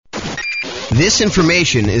This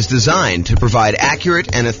information is designed to provide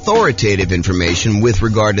accurate and authoritative information with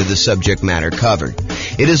regard to the subject matter covered.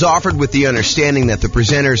 It is offered with the understanding that the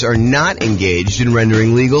presenters are not engaged in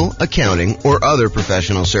rendering legal, accounting, or other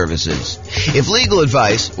professional services. If legal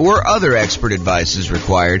advice or other expert advice is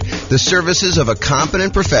required, the services of a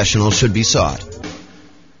competent professional should be sought.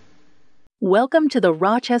 Welcome to the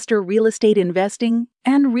Rochester Real Estate Investing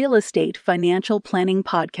and Real Estate Financial Planning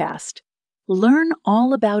Podcast. Learn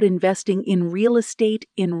all about investing in real estate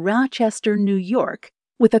in Rochester, New York,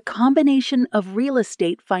 with a combination of real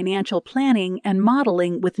estate financial planning and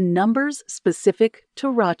modeling with numbers specific to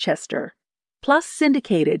Rochester, plus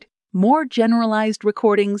syndicated, more generalized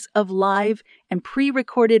recordings of live and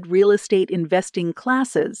pre-recorded real estate investing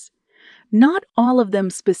classes, not all of them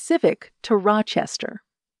specific to Rochester.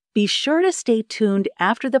 Be sure to stay tuned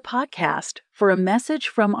after the podcast for a message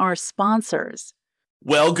from our sponsors.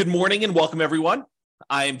 Well, good morning and welcome, everyone.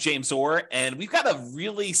 I am James Orr, and we've got a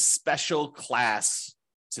really special class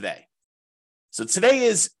today. So today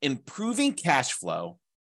is improving cash flow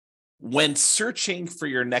when searching for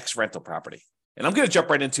your next rental property. And I'm going to jump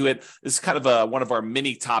right into it. This is kind of one of our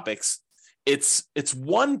mini topics. It's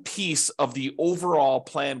one piece of the overall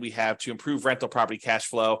plan we have to improve rental property cash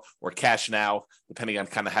flow, or cash now, depending on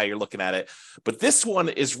kind of how you're looking at it. But this one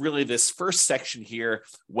is really this first section here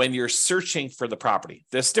when you're searching for the property.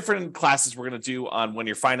 There's different classes we're going to do on when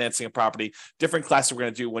you're financing a property, different classes we're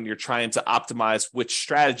going to do when you're trying to optimize which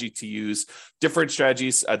strategy to use, different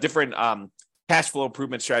strategies, different cash flow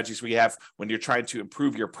improvement strategies we have when you're trying to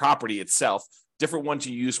improve your property itself. Different ones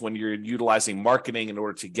you use when you're utilizing marketing in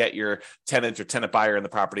order to get your tenant or tenant buyer in the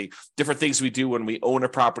property, different things we do when we own a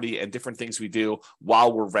property, and different things we do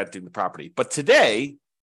while we're renting the property. But today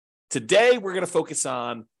we're going to focus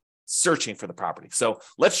on searching for the property. So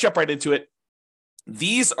let's jump right into it.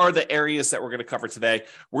 These are the areas that we're going to cover today.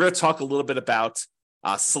 We're going to talk a little bit about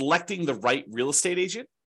selecting the right real estate agent.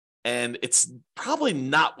 And it's probably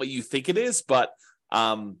not what you think it is, but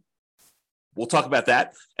we'll talk about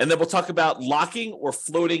that. And then we'll talk about locking or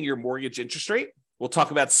floating your mortgage interest rate. We'll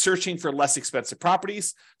talk about searching for less expensive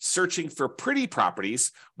properties, searching for pretty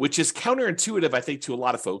properties, which is counterintuitive, I think, to a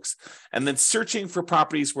lot of folks. And then searching for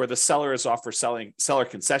properties where the seller is offering seller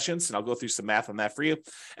concessions. And I'll go through some math on that for you.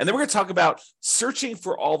 And then we're going to talk about searching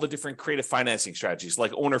for all the different creative financing strategies,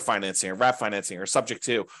 like owner financing or wrap financing or subject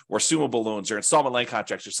to or assumable loans or installment land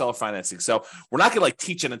contracts or seller financing. So we're not going to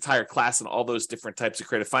teach an entire class on all those different types of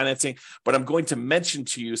creative financing, but I'm going to mention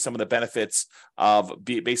to you some of the benefits of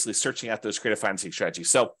basically searching out those creative financing strategy.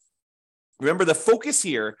 So remember, the focus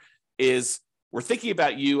here is we're thinking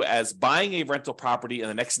about you as buying a rental property in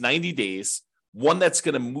the next 90 days, one that's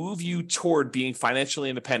going to move you toward being financially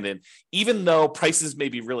independent, even though prices may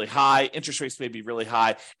be really high, interest rates may be really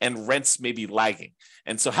high, and rents may be lagging.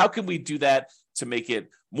 And so how can we do that to make it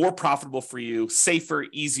more profitable for you, safer,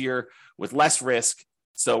 easier, with less risk?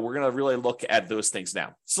 So we're going to really look at those things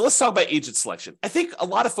now. So let's talk about agent selection. I think a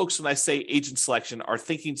lot of folks, when I say agent selection, are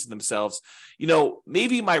thinking to themselves,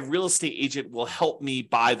 maybe my real estate agent will help me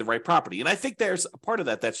buy the right property. And I think there's a part of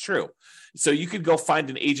that that's true. So you could go find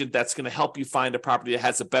an agent that's going to help you find a property that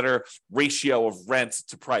has a better ratio of rent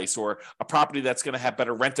to price, or a property that's going to have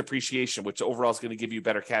better rent appreciation, which overall is going to give you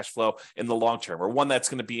better cash flow in the long term, or one that's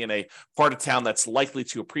going to be in a part of town that's likely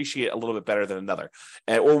to appreciate a little bit better than another,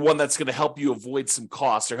 or one that's going to help you avoid some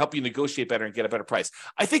costs or help you negotiate better and get a better price.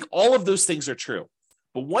 I think all of those things are true.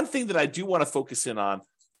 But one thing that I do want to focus in on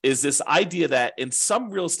is this idea that in some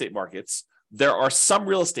real estate markets, there are some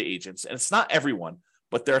real estate agents, and it's not everyone,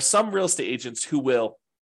 but there are some real estate agents who will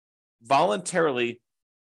voluntarily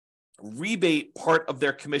rebate part of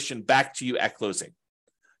their commission back to you at closing.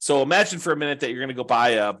 So imagine for a minute that you're going to go buy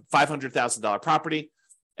a $500,000 property,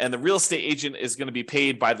 and the real estate agent is going to be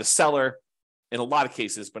paid by the seller in a lot of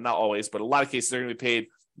cases, but not always, but a lot of cases they're going to be paid,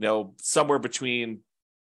 somewhere between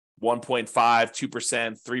 1.5%,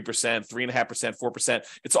 2%, 3%, 3.5%,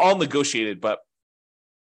 4%. It's all negotiated, but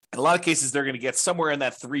in a lot of cases, they're going to get somewhere in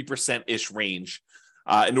that 3%-ish range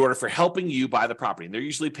in order for helping you buy the property. And they're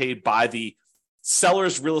usually paid by the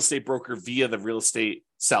seller's real estate broker via the real estate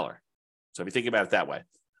seller. So if you think about it that way.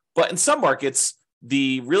 But in some markets,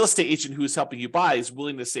 the real estate agent who is helping you buy is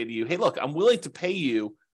willing to say to you, hey, look, I'm willing to pay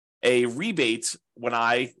you a rebate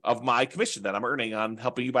of my commission that I'm earning on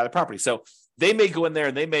helping you buy the property. So they may go in there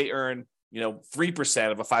and they may earn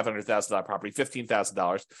 3% of a $500,000 property,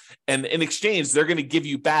 $15,000. And in exchange, they're going to give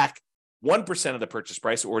you back 1% of the purchase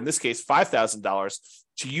price, or in this case, $5,000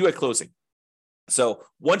 to you at closing. So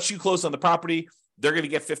once you close on the property, they're going to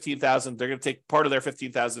get $15,000. They're going to take part of their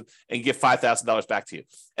 $15,000 and give $5,000 back to you.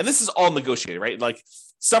 And this is all negotiated, right?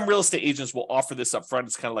 Some real estate agents will offer this up front.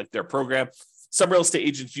 It's kind of like their program. Some real estate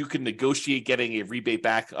agents, you can negotiate getting a rebate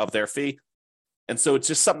back of their fee. And so it's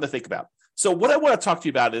just something to think about. So what I want to talk to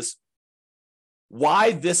you about is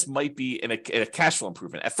why this might be in a cash flow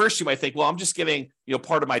improvement. At first, you might think, well, I'm just getting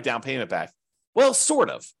part of my down payment back. Well, sort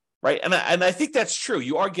of, right? And I think that's true.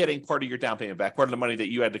 You are getting part of your down payment back, part of the money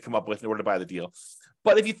that you had to come up with in order to buy the deal.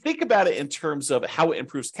 But if you think about it in terms of how it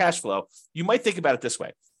improves cash flow, you might think about it this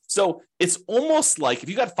way. So it's almost like if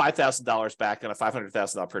you got $5,000 back on a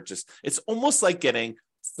 $500,000 purchase, it's almost like getting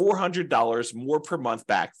 $400 more per month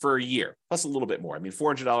back for a year, plus a little bit more. I mean,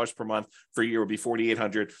 $400 per month for a year would be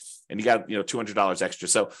 $4,800, and you got $200 extra.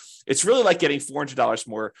 So it's really like getting $400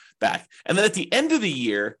 more back. And then at the end of the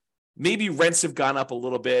year, maybe rents have gone up a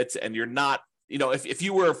little bit, and you're not, if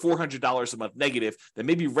you were $400 a month negative, then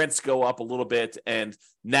maybe rents go up a little bit, and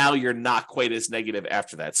now you're not quite as negative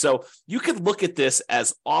after that. So you could look at this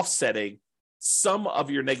as offsetting some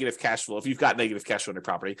of your negative cash flow. If you've got negative cash flow on your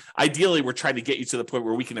property, ideally, we're trying to get you to the point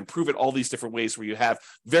where we can improve it all these different ways where you have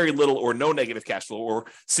very little or no negative cash flow or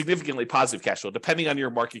significantly positive cash flow, depending on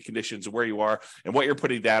your market conditions and where you are and what you're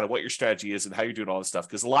putting down and what your strategy is and how you're doing all this stuff,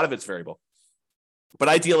 because a lot of it's variable. But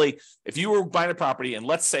ideally, if you were buying a property and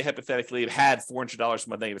let's say hypothetically it had $400 a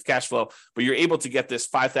month negative cash flow, but you're able to get this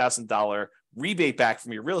 $5,000 rebate back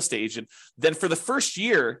from your real estate agent, then for the first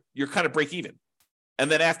year, you're kind of break even. And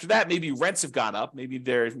then after that, maybe rents have gone up. Maybe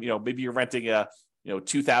maybe you're renting a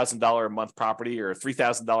 $2,000 a month property or a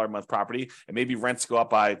 $3,000 a month property, and maybe rents go up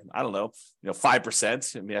by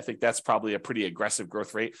 5%. I mean, I think that's probably a pretty aggressive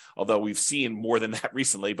growth rate, although we've seen more than that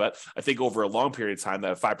recently. But I think over a long period of time,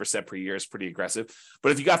 that 5% per year is pretty aggressive.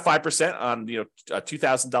 But if you got 5% on a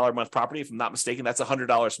 $2,000 a month property, if I'm not mistaken, that's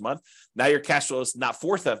 $100 a month. Now your cash flow is not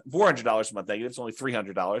 $400 a month negative; it's only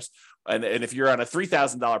 $300. And if you're on a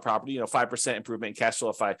 $3,000 property, 5% improvement in cash flow.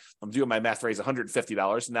 If I'm doing my math right, is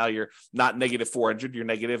 $150. Now you're not negative $400, you're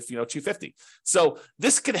negative $250. So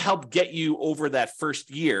this could help get you over that first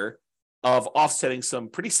year of offsetting some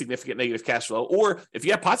pretty significant negative cash flow. Or if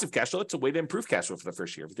you have positive cash flow, it's a way to improve cash flow for the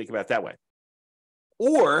first year, if you think about it that way.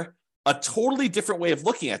 Or a totally different way of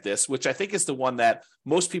looking at this, which I think is the one that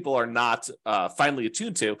most people are not finally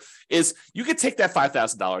attuned to, is you could take that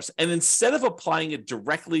 $5,000 and instead of applying it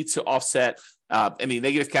directly to offset any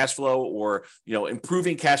negative cash flow or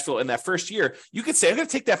improving cash flow in that first year, you could say, I'm going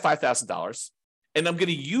to take that $5,000 and I'm going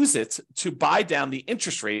to use it to buy down the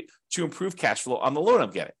interest rate to improve cash flow on the loan I'm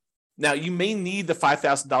getting. Now, you may need the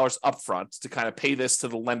 $5,000 upfront to kind of pay this to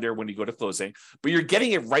the lender when you go to closing, but you're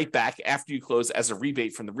getting it right back after you close as a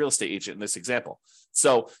rebate from the real estate agent in this example.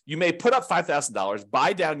 So you may put up $5,000,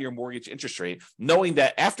 buy down your mortgage interest rate, knowing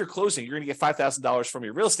that after closing, you're going to get $5,000 from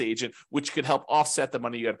your real estate agent, which could help offset the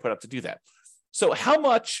money you had to put up to do that. So how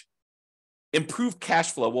much improved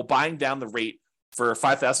cash flow will buying down the rate for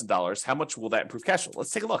 $5,000, how much will that improve cash flow?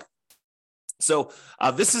 Let's take a look. So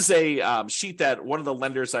this is a sheet that one of the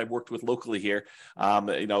lenders I've worked with locally here,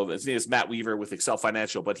 his name is Matt Weaver with Excel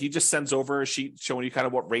Financial, but he just sends over a sheet showing you kind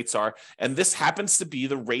of what rates are. And this happens to be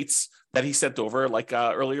the rates that he sent over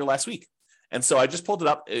earlier last week. And so I just pulled it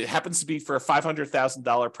up. It happens to be for a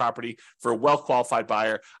 $500,000 property for a well-qualified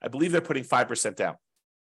buyer. I believe they're putting 5% down.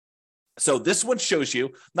 So this one shows you,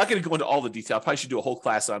 I'm not going to go into all the detail. I probably should do a whole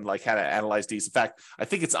class on how to analyze these. In fact, I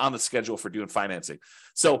think it's on the schedule for doing financing.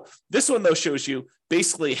 So this one, though, shows you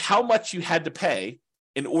basically how much you had to pay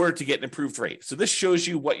in order to get an improved rate. So this shows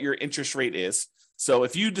you what your interest rate is. So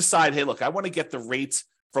if you decide, hey, look, I want to get the rate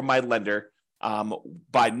from my lender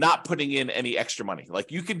by not putting in any extra money.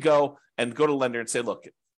 Like you could go to the lender and say, look,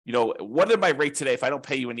 what is my rate today if I don't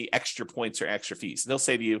pay you any extra points or extra fees? And they'll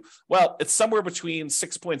say to you, well, it's somewhere between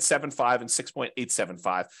 6.75 and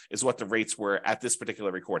 6.875 is what the rates were at this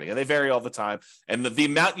particular recording. And they vary all the time. And the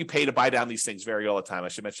amount you pay to buy down these things vary all the time. I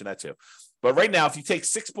should mention that too. But right now, if you take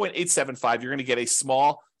 6.875, you're going to get a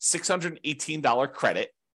small $618 credit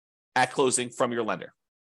at closing from your lender.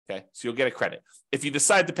 Okay, so you'll get a credit. If you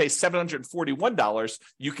decide to pay $741,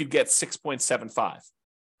 you could get 6.75.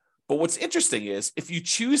 But what's interesting is if you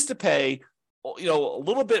choose to pay, a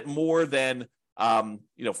little bit more than,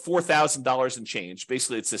 $4,000 and change,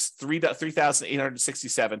 basically it's this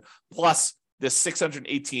 $3,867 plus this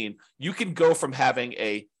 $618, you can go from having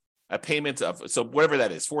a payment of, so whatever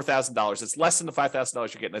that is, $4,000, it's less than the $5,000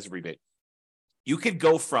 you're getting as a rebate. You could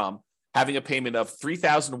go from having a payment of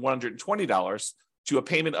 $3,120 to a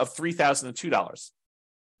payment of $3,002.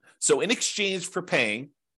 So in exchange for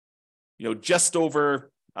paying, just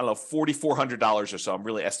over, $4,400 or so, I'm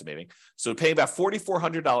really estimating. So paying about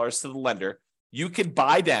 $4,400 to the lender, you can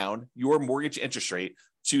buy down your mortgage interest rate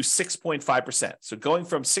to 6.5%. So going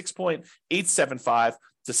from 6.875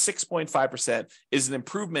 to 6.5% is an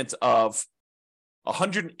improvement of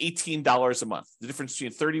 $118 a month, the difference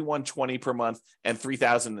between $3,120 per month and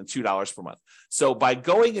 $3,002 per month. So by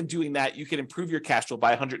going and doing that, you can improve your cash flow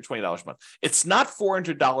by $120 a month. It's not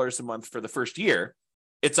 $400 a month for the first year.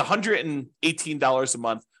 It's $118 a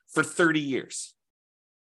month for 30 years.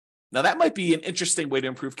 Now, that might be an interesting way to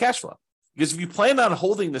improve cash flow. Because if you plan on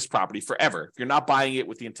holding this property forever, if you're not buying it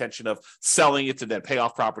with the intention of selling it to then pay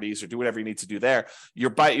off properties or do whatever you need to do there, you're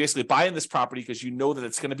basically buying this property because you know that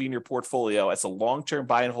it's going to be in your portfolio as a long-term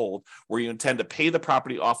buy and hold where you intend to pay the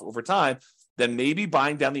property off over time, then maybe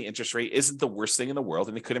buying down the interest rate isn't the worst thing in the world,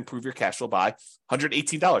 and it could improve your cash flow by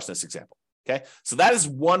 $118 in this example. Okay, so that is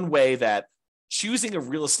one way that choosing a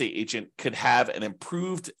real estate agent could have an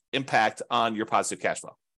improved impact on your positive cash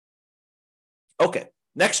flow. Okay,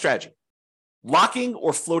 next strategy. Locking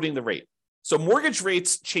or floating the rate. So mortgage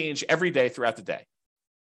rates change every day throughout the day.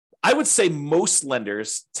 I would say most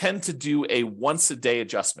lenders tend to do a once a day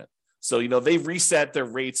adjustment. So, they reset their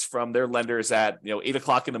rates from their lenders at, 8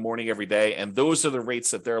 o'clock in the morning every day. And those are the rates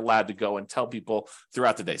that they're allowed to go and tell people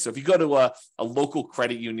throughout the day. So if you go to a local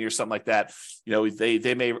credit union or something like that,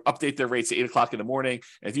 they may update their rates at 8 o'clock in the morning.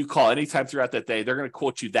 And if you call anytime throughout that day, they're going to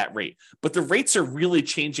quote you that rate. But the rates are really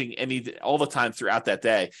changing all the time throughout that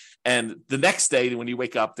day. And the next day, when you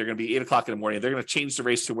wake up, they're going to be 8 o'clock in the morning. They're going to change the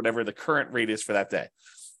rates to whatever the current rate is for that day.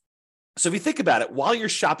 So if you think about it, while you're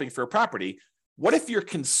shopping for a property, what if you're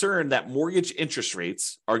concerned that mortgage interest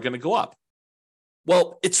rates are going to go up?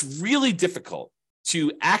 Well, it's really difficult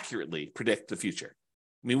to accurately predict the future.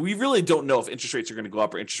 I mean, we really don't know if interest rates are going to go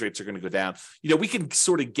up or interest rates are going to go down. We can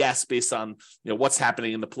sort of guess based on, what's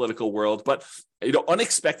happening in the political world, but,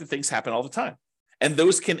 unexpected things happen all the time. And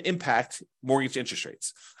those can impact mortgage interest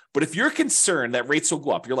rates. But if you're concerned that rates will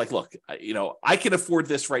go up, you're like, look, I can afford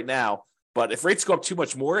this right now, but if rates go up too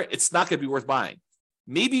much more, it's not going to be worth buying.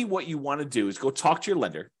 Maybe what you want to do is go talk to your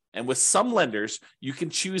lender. And with some lenders, you can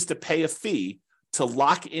choose to pay a fee to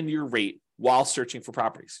lock in your rate while searching for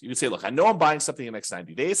properties. You can say, look, I know I'm buying something in the next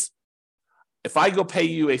 90 days. If I go pay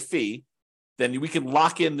you a fee, then we can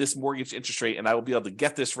lock in this mortgage interest rate and I will be able to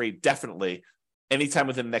get this rate definitely anytime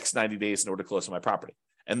within the next 90 days in order to close on my property.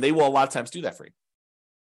 And they will a lot of times do that for you.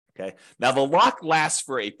 Okay. Now the lock lasts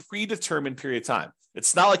for a predetermined period of time.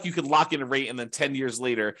 It's not like you could lock in a rate and then 10 years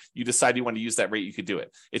later, you decide you want to use that rate, you could do it.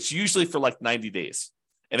 It's usually for like 90 days.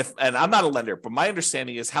 And I'm not a lender, but my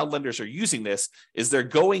understanding is how lenders are using this is they're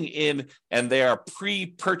going in and they are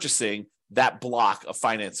pre-purchasing that block of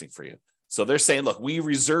financing for you. So they're saying, look, we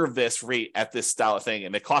reserve this rate at this style of thing,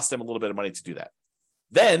 and it costs them a little bit of money to do that.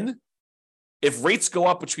 Then if rates go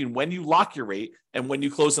up between when you lock your rate and when you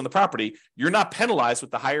close on the property, you're not penalized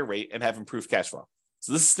with the higher rate and have improved cash flow.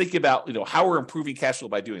 So this is thinking about, how we're improving cash flow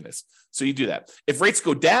by doing this. So you do that. If rates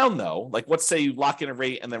go down though, like let's say you lock in a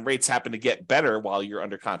rate and then rates happen to get better while you're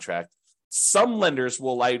under contract, some lenders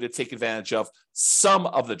will allow you to take advantage of some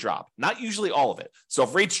of the drop, not usually all of it. So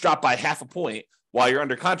if rates drop by half a point while you're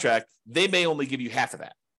under contract, they may only give you half of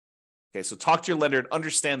that. Okay, so talk to your lender and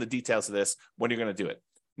understand the details of this when you're going to do it.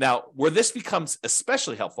 Now, where this becomes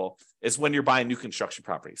especially helpful is when you're buying new construction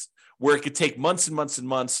properties, where it could take months and months and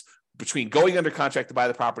months between going under contract to buy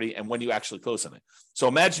the property and when you actually close on it. So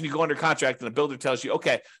imagine you go under contract and the builder tells you,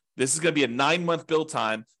 okay, this is going to be a 9-month build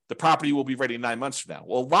time. The property will be ready 9 months from now.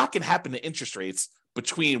 Well, a lot can happen to interest rates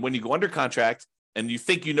between when you go under contract and you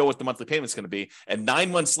think you know what the monthly payment is going to be, and 9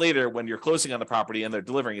 months later when you're closing on the property and they're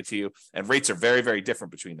delivering it to you, and rates are very, very different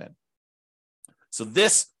between then. So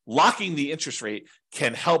this locking the interest rate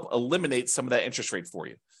can help eliminate some of that interest rate for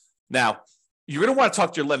you. Now, you're going to want to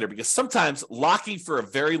talk to your lender because sometimes locking for a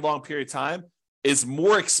very long period of time is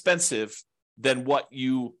more expensive than what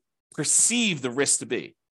you perceive the risk to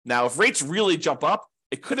be. Now, if rates really jump up,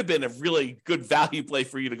 it could have been a really good value play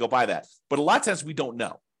for you to go buy that. But a lot of times we don't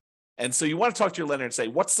know. And so you want to talk to your lender and say,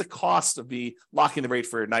 what's the cost of me locking the rate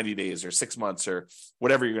for 90 days or 6 months or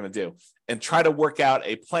whatever you're going to do, and try to work out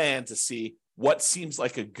a plan to see what seems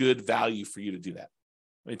like a good value for you to do that.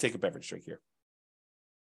 Let me take a beverage drink here.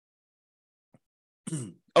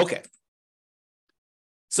 Okay.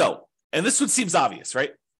 So, and this one seems obvious,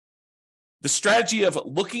 right? The strategy of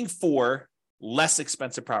looking for less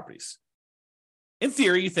expensive properties. In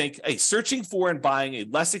theory, you think, hey, searching for and buying a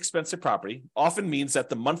less expensive property often means that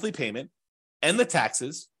the monthly payment and the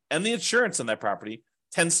taxes and the insurance on that property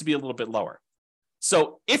tends to be a little bit lower.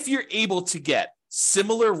 So if you're able to get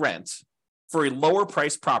similar rent for a lower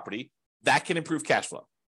priced property, that can improve cash flow.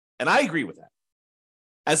 And I agree with that.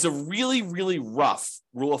 As a really, really rough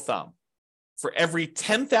rule of thumb, for every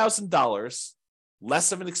 $10,000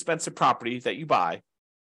 less of an expensive property that you buy,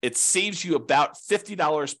 it saves you about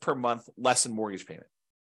 $50 per month less in mortgage payment.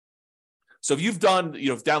 So if you've done,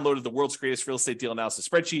 downloaded the world's greatest real estate deal analysis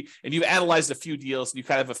spreadsheet and you've analyzed a few deals and you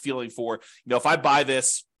kind of have a feeling for, if I buy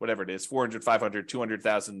this, whatever it is, 400, 500,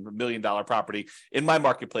 200,000, $1 million property in my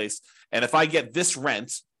marketplace, and if I get this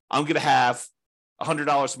rent, I'm going to have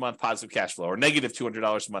 $100 a month positive cash flow or negative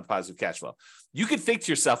 $200 a month positive cash flow. You could think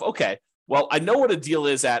to yourself, okay, well, I know what a deal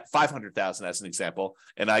is at 500,000 as an example,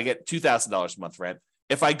 and I get $2,000 a month rent.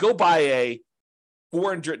 If I go buy a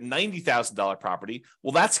 $490,000 property,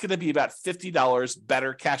 well, that's going to be about $50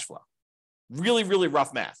 better cash flow. Really, really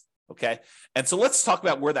rough math. Okay. And so let's talk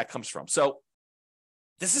about where that comes from. So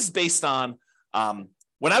this is based on I'll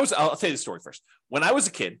tell you the story first. When I was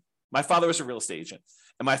a kid, my father was a real estate agent.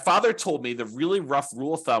 And my father told me the really rough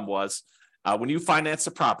rule of thumb was when you finance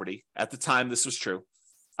a property, at the time this was true,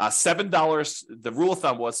 $7, the rule of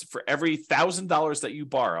thumb was for every $1,000 that you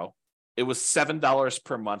borrow, it was $7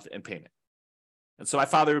 per month in payment. And so my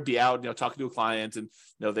father would be out, talking to a client, and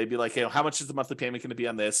they'd be like, how much is the monthly payment going to be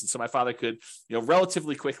on this? And so my father could,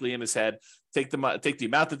 relatively quickly in his head, take the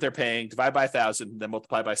amount that they're paying, divide by 1,000, then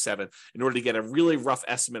multiply by 7 in order to get a really rough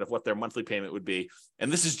estimate of what their monthly payment would be.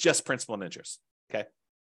 And this is just principal and interest. Okay.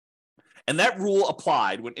 And that rule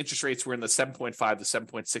applied when interest rates were in the 7.5 to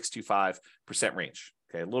 7.625% range.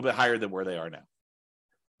 Okay. A little bit higher than where they are now.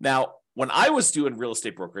 Now, when I was doing real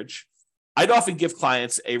estate brokerage, I'd often give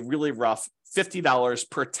clients a really rough $50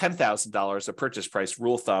 per $10,000 a purchase price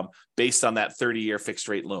rule of thumb based on that 30-year fixed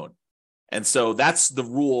rate loan. And so that's the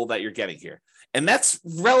rule that you're getting here. And that's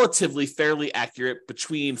relatively fairly accurate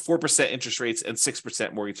between 4% interest rates and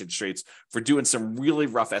 6% mortgage interest rates for doing some really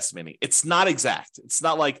rough estimating. It's not exact. It's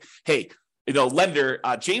not like, hey, lender,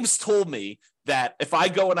 James told me that if I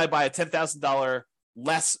go and I buy a $10,000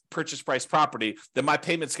 less purchase price property, then my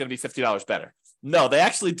payment's going to be $50 better. No, they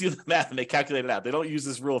actually do the math and they calculate it out. They don't use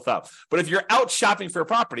this rule of thumb. But if you're out shopping for a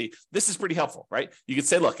property, this is pretty helpful, right? You can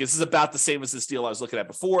say, look, this is about the same as this deal I was looking at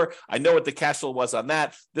before. I know what the cash flow was on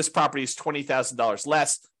that. This property is $20,000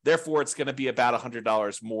 less. Therefore, it's going to be about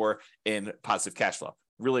 $100 more in positive cash flow.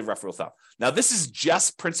 Really rough rule of thumb. Now, this is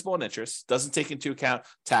just principal and interest. Doesn't take into account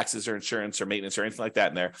taxes or insurance or maintenance or anything like that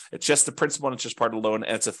in there. It's just the principal and interest part of the loan,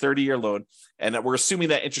 and it's a 30-year loan. And we're assuming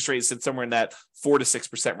that interest rate is somewhere in that 4 to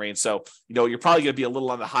 6% range. So, you're probably going to be a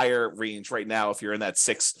little on the higher range right now if you're in that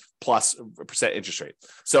 6+% interest rate.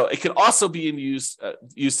 So it can also be used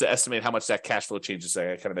to estimate how much that cash flow changes.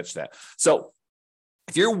 I kind of mentioned that. So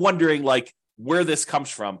if you're wondering where this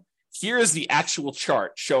comes from, here is the actual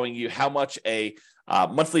chart showing you how much a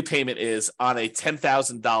monthly payment is on a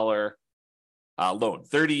 $10,000 loan,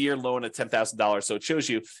 30-year loan at $10,000. So it shows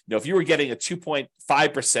you, if you were getting a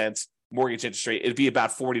 2.5% mortgage interest rate, it'd be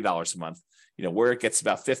about $40 a month. Where it gets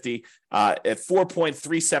about 50 at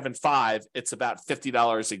 4.375, it's about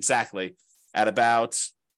 $50 exactly. At about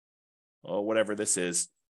whatever this is,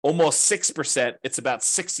 almost 6%, it's about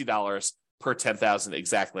 $60 per 10,000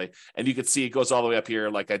 exactly. And you can see it goes all the way up here,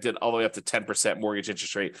 like I did, all the way up to 10% mortgage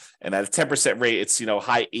interest rate. And at a 10% rate, it's,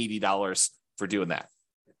 high $80 for doing that.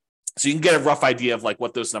 So you can get a rough idea of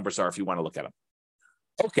what those numbers are if you want to look at them.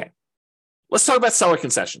 Okay. Let's talk about seller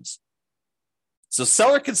concessions. So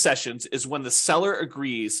seller concessions is when the seller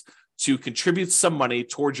agrees to contribute some money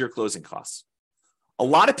towards your closing costs. A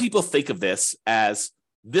lot of people think of this as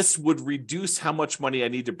this would reduce how much money I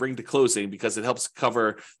need to bring to closing because it helps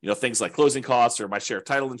cover, things like closing costs or my share of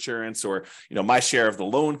title insurance or, my share of the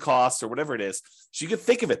loan costs or whatever it is. So you can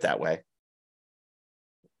think of it that way.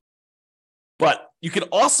 But you can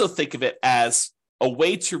also think of it as a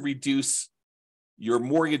way to reduce your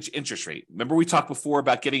mortgage interest rate. Remember we talked before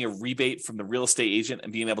about getting a rebate from the real estate agent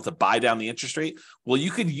and being able to buy down the interest rate? Well,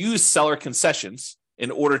 you could use seller concessions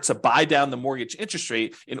in order to buy down the mortgage interest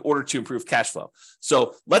rate in order to improve cash flow.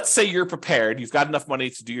 So let's say you're prepared, you've got enough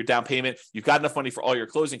money to do your down payment, you've got enough money for all your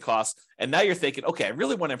closing costs, and now you're thinking, okay, I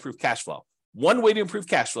really want to improve cash flow. One way to improve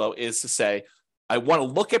cash flow is to say, I want to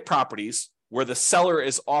look at properties where the seller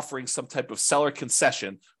is offering some type of seller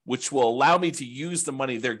concession, which will allow me to use the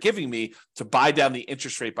money they're giving me to buy down the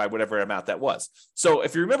interest rate by whatever amount that was. So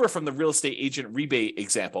if you remember from the real estate agent rebate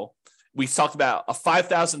example, we talked about a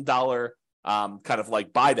 $5,000 kind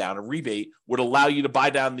of buy down, a rebate would allow you to buy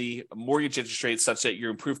down the mortgage interest rate such that your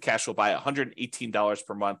improved cash flow by $118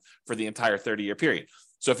 per month for the entire 30-year period.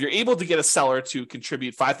 So if you're able to get a seller to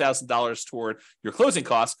contribute $5,000 toward your closing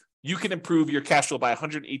costs, you can improve your cash flow by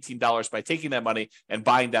 $118 by taking that money and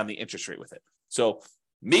buying down the interest rate with it. So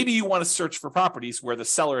maybe you want to search for properties where the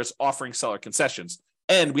seller is offering seller concessions.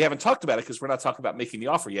 And we haven't talked about it because we're not talking about making the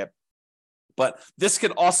offer yet, but this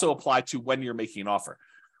can also apply to when you're making an offer.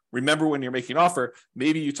 remember when you're making an offer,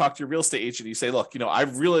 maybe you talk to your real estate agent and you say, look,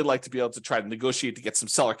 I'd really like to be able to try to negotiate to get some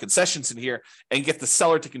seller concessions in here and get the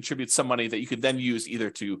seller to contribute some money that you could then use either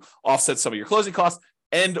to offset some of your closing costs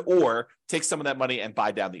and or take some of that money and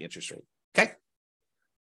buy down the interest rate. Okay.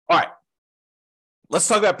 All right. Let's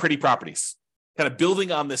talk about pretty properties, kind of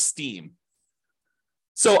building on this theme.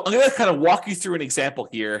 So I'm going to kind of walk you through an example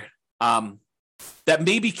here that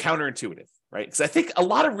may be counterintuitive, right? Because I think a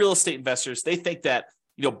lot of real estate investors, they think that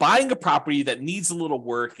buying a property that needs a little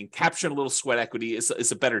work and capturing a little sweat equity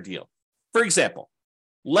is a better deal. For example,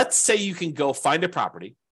 let's say you can go find a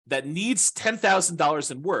property that needs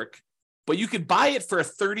 $10,000 in work, but you could buy it for a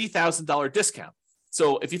 $30,000 discount.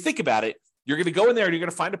 So if you think about it, you're going to go in there and you're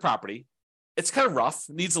going to find a property. It's kind of rough,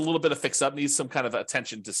 needs a little bit of fix up, needs some kind of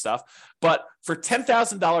attention to stuff. But for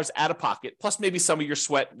 $10,000 out of pocket, plus maybe some of your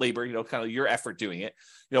sweat labor, kind of your effort doing it,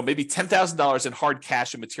 maybe $10,000 in hard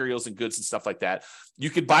cash and materials and goods and stuff like that, you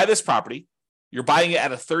could buy this property. You're buying it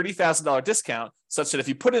at a $30,000 discount, such that if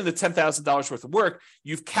you put in the $10,000 worth of work,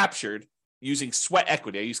 you've captured, using sweat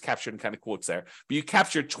equity, I use captured in kind of quotes there, but you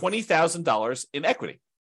captured $20,000 in equity.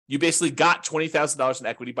 You basically got $20,000 in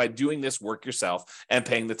equity by doing this work yourself and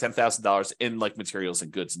paying the $10,000 in like materials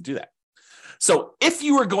and goods and do that. So if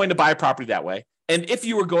you were going to buy a property that way, and if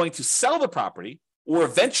you were going to sell the property or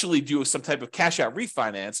eventually do some type of cash out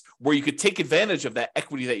refinance where you could take advantage of that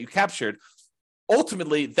equity that you captured,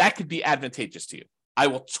 ultimately that could be advantageous to you. I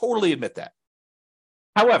will totally admit that.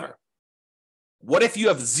 However, what if you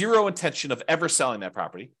have zero intention of ever selling that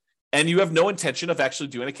property? And you have no intention of actually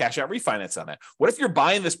doing a cash out refinance on that? What if you're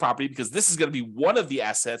buying this property because this is going to be one of the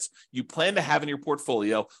assets you plan to have in your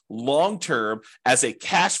portfolio long-term as a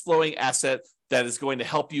cash flowing asset that is going to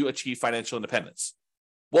help you achieve financial independence?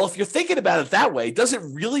 Well, if you're thinking about it that way, does it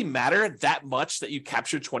really matter that much that you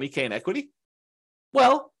captured $20K in equity?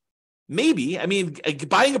 Well, maybe. I mean,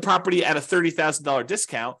 buying a property at a $30,000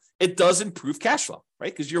 discount, it does improve cash flow,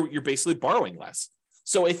 right? Because you're basically borrowing less.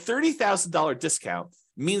 So a $30,000 discount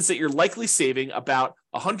means that you're likely saving about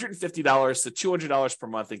 $150 to $200 per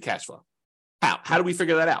month in cash flow. How do we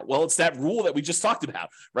figure that out? Well, it's that rule that we just talked about,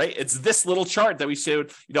 right? It's this little chart that we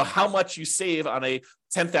showed, how much you save on a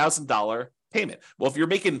 $10,000 payment. Well, if you're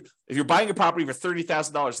buying a property for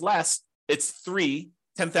 $30,000 less, it's three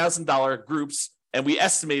 $10,000 groups. And we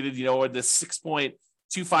estimated, in this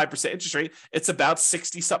 6.25% interest rate, it's about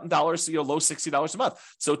 $60-something, low $60 a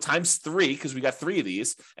month. So times three, because we got three of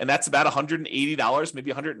these, and that's about $180,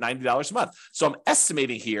 maybe $190 a month. So I'm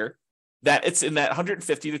estimating here that it's in that $150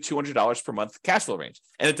 to $200 per month cash flow range.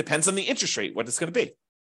 And it depends on the interest rate, what it's going to be,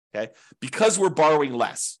 okay? Because we're borrowing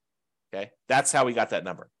less, okay? That's how we got that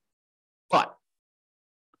number. But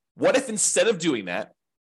what if instead of doing that,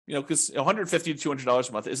 because $150 to $200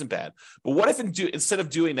 a month isn't bad. But what if instead of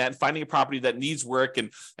doing that and finding a property that needs work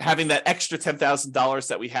and having that extra $10,000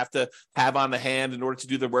 that we have to have on the hand in order to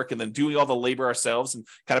do the work and then doing all the labor ourselves and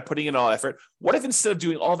kind of putting in all effort, what if instead of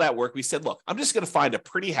doing all that work, we said, look, I'm just going to find a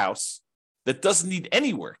pretty house that doesn't need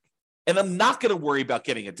any work. And I'm not going to worry about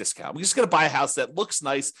getting a discount. I'm just going to buy a house that looks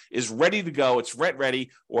nice, is ready to go, it's rent ready,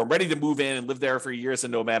 or I'm ready to move in and live there for years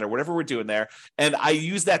and no matter, whatever we're doing there. And I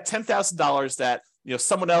use that $10,000 that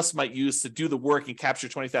someone else might use to do the work and capture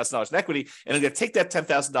 $20,000 in equity. And I'm going to take that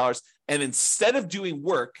 $10,000 and instead of doing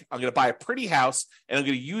work, I'm going to buy a pretty house and I'm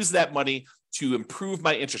going to use that money to improve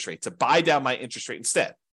my interest rate, to buy down my interest rate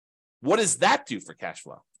instead. What does that do for cash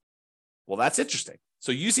flow? Well, that's interesting.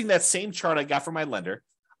 So using that same chart I got from my lender,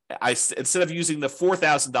 instead of using the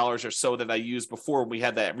 $4,000 or so that I used before when we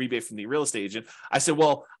had that rebate from the real estate agent, I said,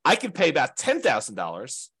 well, I could pay about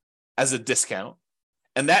 $10,000 as a discount.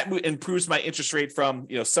 And that improves my interest rate from,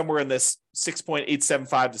 somewhere in this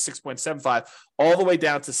 6.875 to 6.75 all the way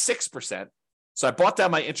down to 6%. So I bought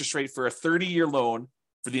down my interest rate for a 30-year loan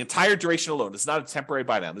for the entire duration of the loan. It's not a temporary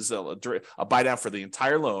buy down. This is a buy down for the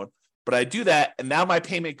entire loan. But I do that, and now my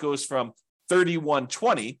payment goes from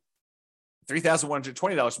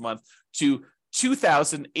 $3,120 a month to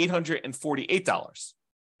 $2,848,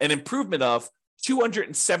 an improvement of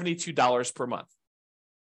 $272 per month.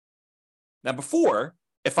 Now, before,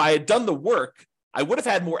 if I had done the work, I would have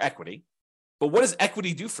had more equity. But what does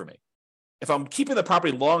equity do for me? If I'm keeping the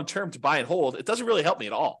property long-term to buy and hold, it doesn't really help me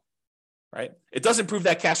at all, right? It does improve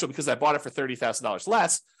that cash flow because I bought it for $30,000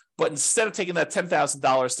 less. But instead of taking that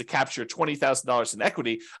 $10,000 to capture $20,000 in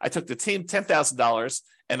equity, I took the same $10,000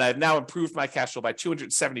 and I've now improved my cash flow by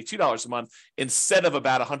 $272 a month instead of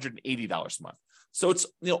about $180 a month. So it's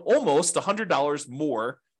almost $100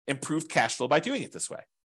 more improved cash flow by doing it this way.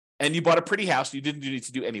 And you bought a pretty house, you didn't need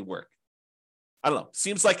to do any work. I don't know.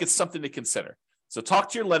 Seems like it's something to consider. So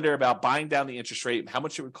talk to your lender about buying down the interest rate and how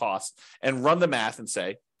much it would cost and run the math and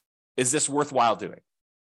say, Is this worthwhile doing?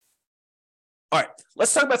 All right,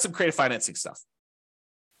 let's talk about some creative financing stuff.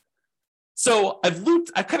 So I've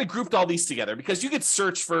kind of grouped all these together because you could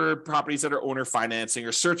search for properties that are owner financing,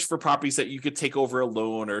 or search for properties that you could take over a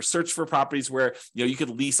loan, or search for properties where you could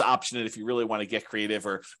lease option it if you really want to get creative,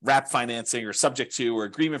 or wrap financing, or subject to, or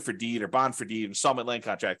agreement for deed, or bond for deed, installment land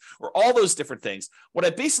contract, or all those different things. What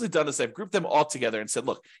I've basically done is I've grouped them all together and said,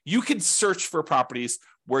 look, you can search for properties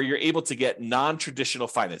where you're able to get non-traditional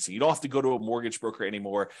financing. You don't have to go to a mortgage broker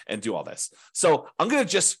anymore and do all this. So I'm going to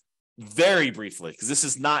just very briefly, because this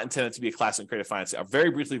is not intended to be a class in creative financing, I'll very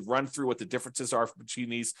briefly run through what the differences are between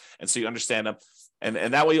these, and so you understand them,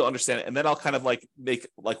 and that way you'll understand it. And then I'll kind of like make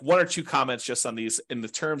like one or two comments just on these in the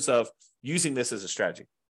terms of using this as a strategy.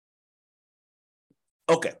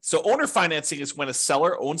 Okay, so owner financing is when a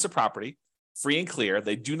seller owns a property free and clear.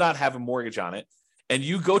 They do not have a mortgage on it, and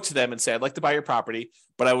you go to them and say, I'd like to buy your property,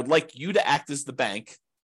 but I would like you to act as the bank.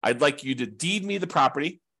 I'd like you to deed me the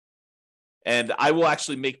property, and I will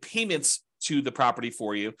actually make payments to the property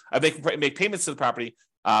for you. I make payments to the property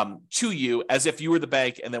to you as if you were the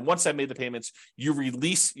bank. And then once I made the payments, you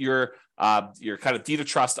release your kind of deed of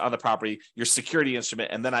trust on the property, your security instrument,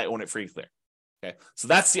 and then I own it free and clear. Okay, so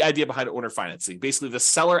that's the idea behind owner financing. Basically, the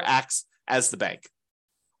seller acts as the bank.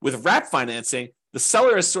 With wrap financing, the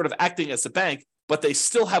seller is sort of acting as the bank, but they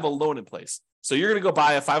still have a loan in place. So you're going to go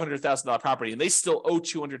buy a $500,000 property, and they still owe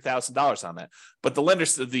 $200,000 on that. But the lender,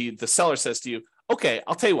 the seller says to you, okay,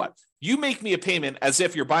 I'll tell you what, you make me a payment as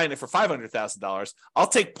if you're buying it for $500,000. I'll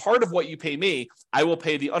take part of what you pay me. I will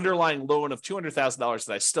pay the underlying loan of $200,000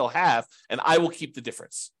 that I still have, and I will keep the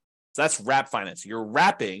difference. So that's wrap financing. You're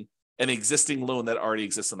wrapping an existing loan that already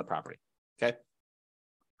exists on the property. Okay.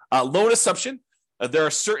 Loan assumption. There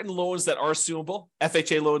are certain loans that are assumable,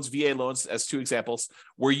 FHA loans, VA loans, as two examples,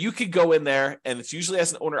 where you could go in there, and it's usually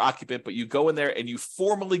as an owner occupant, but you go in there and you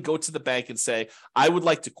formally go to the bank and say, I would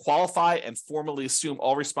like to qualify and formally assume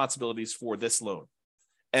all responsibilities for this loan.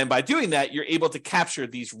 And by doing that, you're able to capture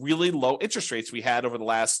these really low interest rates we had over the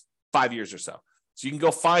last 5 years or so. So you can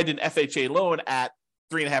go find an FHA loan at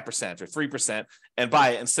 3.5% or 3% and buy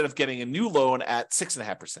it instead of getting a new loan at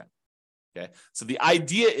 6.5%. Okay, so the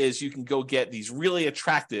idea is you can go get these really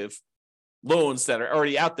attractive loans that are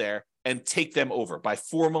already out there and take them over by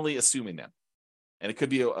formally assuming them. And it could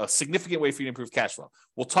be a significant way for you to improve cash flow.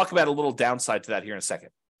 We'll talk about a little downside to that here in a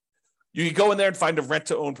second. You can go in there and find a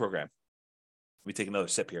rent-to-own program. Let me take another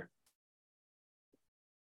sip here.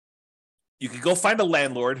 You could go find a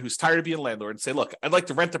landlord who's tired of being a landlord and say, look, I'd like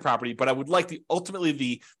to rent the property, but I would like ultimately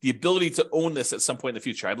the ability to own this at some point in the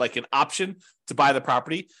future. I'd like an option to buy the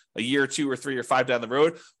property a year or 2 or 3 or 5 down the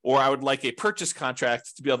road, or I would like a purchase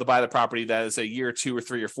contract to be able to buy the property that is a year or 2 or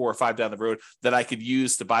 3 or 4 or 5 down the road that I could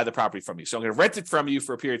use to buy the property from you. So I'm going to rent it from you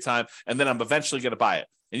for a period of time, and then I'm eventually going to buy it.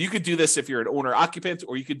 And you could do this if you're an owner occupant,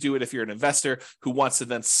 or you could do it if you're an investor who wants to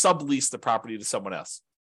then sublease the property to someone else.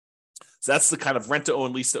 So that's the kind of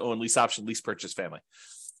rent-to-own, lease-to-own, lease option, lease purchase family.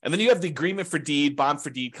 And then you have the agreement for deed, bond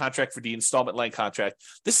for deed, contract for deed, installment land contract.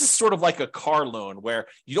 This is sort of like a car loan where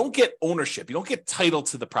you don't get ownership. You don't get title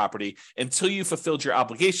to the property until you fulfilled your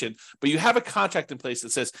obligation, but you have a contract in place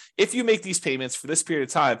that says, if you make these payments for this period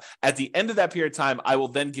of time, at the end of that period of time, I will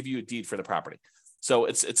then give you a deed for the property. So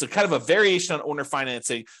it's a kind of a variation on owner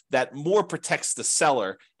financing that more protects the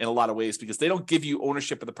seller in a lot of ways, because they don't give you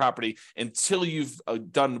ownership of the property until you've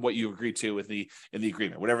done what you agreed to in the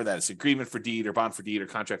agreement, whatever that is, agreement for deed or bond for deed or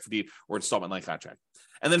contract for deed or installment land contract.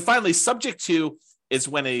 And then finally, subject to is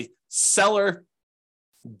when a seller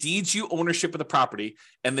deeds you ownership of the property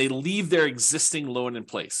and they leave their existing loan in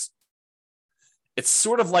place. It's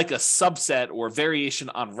sort of like a subset or variation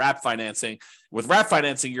on wrap financing. With wrap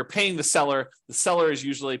financing, you're paying the seller. The seller is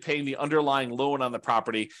usually paying the underlying loan on the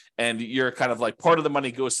property, and you're kind of like part of the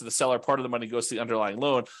money goes to the seller, part of the money goes to the underlying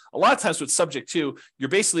loan. A lot of times with subject to, you're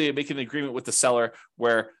basically making an agreement with the seller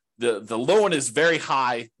where the loan is very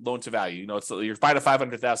high loan to value. You know, you're buying a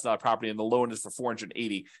 $500,000 property and the loan is for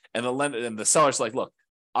 $480,000, and the seller's like, look,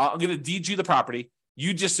 I'm going to deed you the property.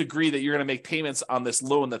 You just agree that you're going to make payments on this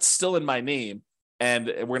loan that's still in my name, and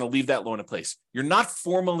we're going to leave that loan in place. You're not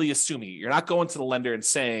formally assuming it. You're not going to the lender and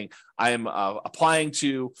saying, I'm applying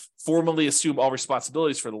to formally assume all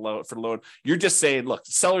responsibilities for the loan. You're just saying, look,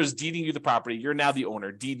 the seller is deeding you the property. You're now the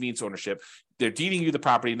owner. Deed means ownership. They're deeding you the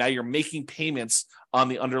property. Now you're making payments on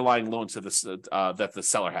the underlying loan to this that the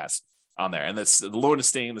seller has on there. And the loan is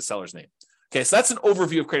staying in the seller's name. Okay, so that's an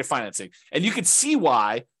overview of creative financing. And you can see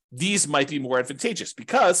why these might be more advantageous,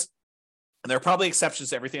 because, and there are probably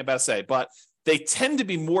exceptions to everything I'm about to say, but they tend to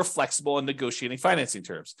be more flexible in negotiating financing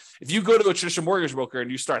terms. If you go to a traditional mortgage broker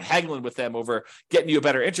and you start haggling with them over getting you a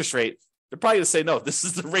better interest rate, they're probably going to say, no, this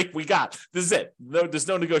is the rate we got. This is it. No, there's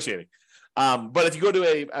no negotiating. But if you go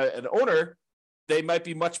to an owner, they might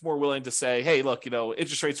be much more willing to say, hey, look,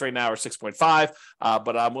 interest rates right now are 6.5,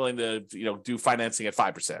 but I'm willing to, do financing at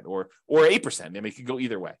 5% or 8%. I mean, it could go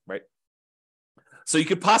either way, right? So you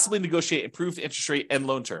could possibly negotiate improved interest rate and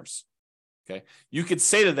loan terms. Okay. You could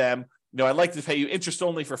say to them, I'd like to pay you interest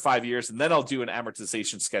only for 5 years, and then I'll do an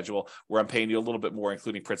amortization schedule where I'm paying you a little bit more,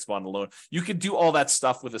 including principal on the loan. You could do all that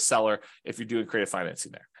stuff with a seller if you're doing creative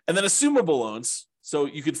financing there. And then assumable loans. So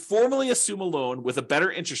you could formally assume a loan with a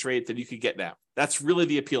better interest rate than you could get now. That's really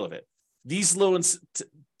the appeal of it. These loans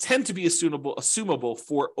tend to be assumable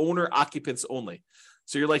for owner occupants only.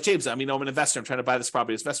 So you're like, James, I'm an investor. I'm trying to buy this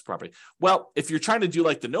property as investment property. Well, if you're trying to do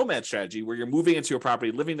like the nomad strategy where you're moving into a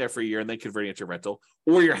property, living there for a year and then converting it to rental,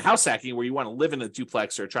 or you're house hacking where you want to live in a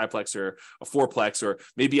duplex or a triplex or a fourplex, or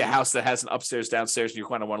maybe a house that has an upstairs, downstairs, and you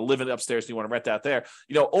want to live in upstairs and you want to rent out there,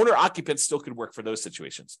 owner occupants still could work for those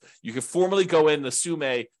situations. You could formally go in and assume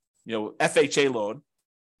a, FHA loan,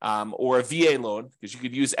 or a VA loan, because you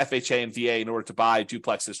could use FHA and VA in order to buy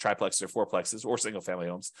duplexes, triplexes, or fourplexes, or single family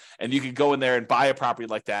homes. And you could go in there and buy a property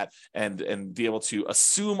like that and be able to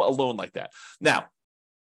assume a loan like that. Now,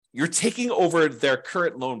 you're taking over their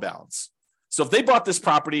current loan balance. So if they bought this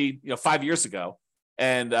property, 5 years ago,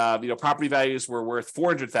 and property values were worth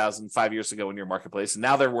 $400,000 5 years ago in your marketplace, and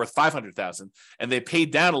now they're worth $500,000, and they paid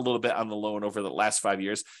down a little bit on the loan over the last 5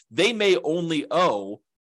 years, they may only owe,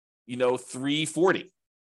 $340.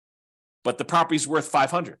 But the property's worth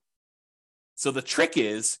 $500. So the trick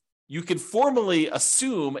is you can formally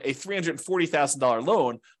assume a $340,000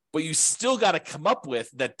 loan, but you still got to come up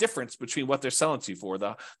with that difference between what they're selling to you for,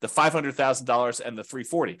 the $500,000 and the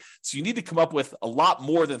 $340. So you need to come up with a lot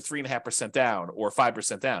more than 3.5% down or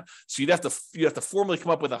 5% down. So you have to formally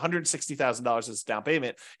come up with $160,000 as a down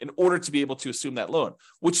payment in order to be able to assume that loan,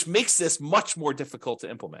 which makes this much more difficult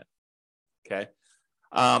to implement. Okay.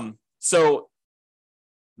 So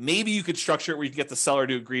maybe you could structure it where you can get the seller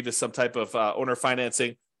to agree to some type of owner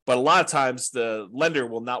financing, but a lot of times the lender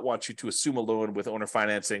will not want you to assume a loan with owner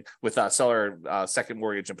financing with a seller second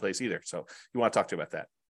mortgage in place either. So you want to talk to about that.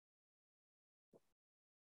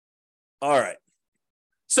 All right.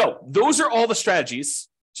 So those are all the strategies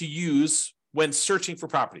to use when searching for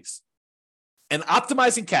properties. And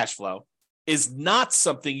optimizing cash flow is not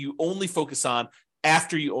something you only focus on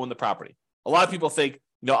after you own the property. A lot of people think,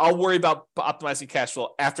 I'll worry about optimizing cash flow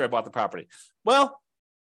after I bought the property. Well,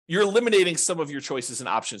 you're eliminating some of your choices and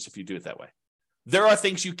options if you do it that way. There are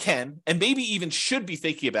things you can and maybe even should be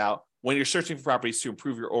thinking about when you're searching for properties to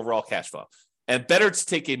improve your overall cash flow. And better to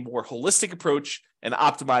take a more holistic approach and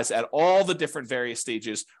optimize at all the different various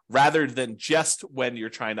stages rather than just when you're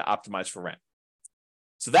trying to optimize for rent.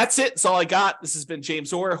 So that's it. That's all I got. This has been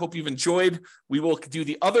James Orr. I hope you've enjoyed. We will do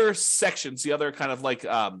the other sections, the other kind of like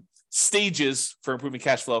stages for improving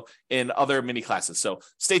cash flow in other mini classes. So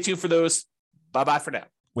stay tuned for those. Bye-bye for now.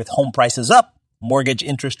 With home prices up, mortgage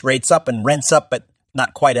interest rates up, and rents up, but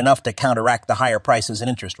not quite enough to counteract the higher prices and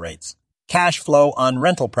interest rates. Cash flow on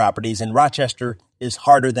rental properties in Rochester is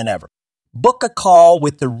harder than ever. Book a call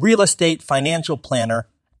with the Real Estate Financial Planner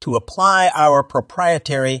to apply our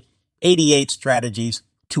proprietary 88 strategies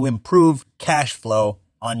to improve cash flow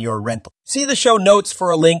on your rental. See the show notes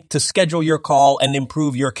for a link to schedule your call and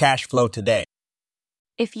improve your cash flow today.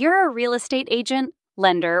 If you're a real estate agent,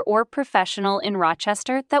 lender, or professional in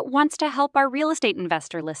Rochester that wants to help our real estate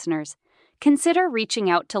investor listeners, consider reaching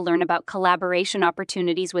out to learn about collaboration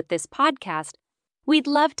opportunities with this podcast. We'd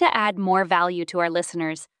love to add more value to our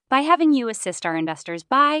listeners by having you assist our investors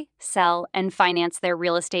buy, sell, and finance their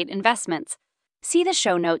real estate investments. See the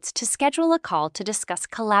show notes to schedule a call to discuss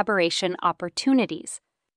collaboration opportunities.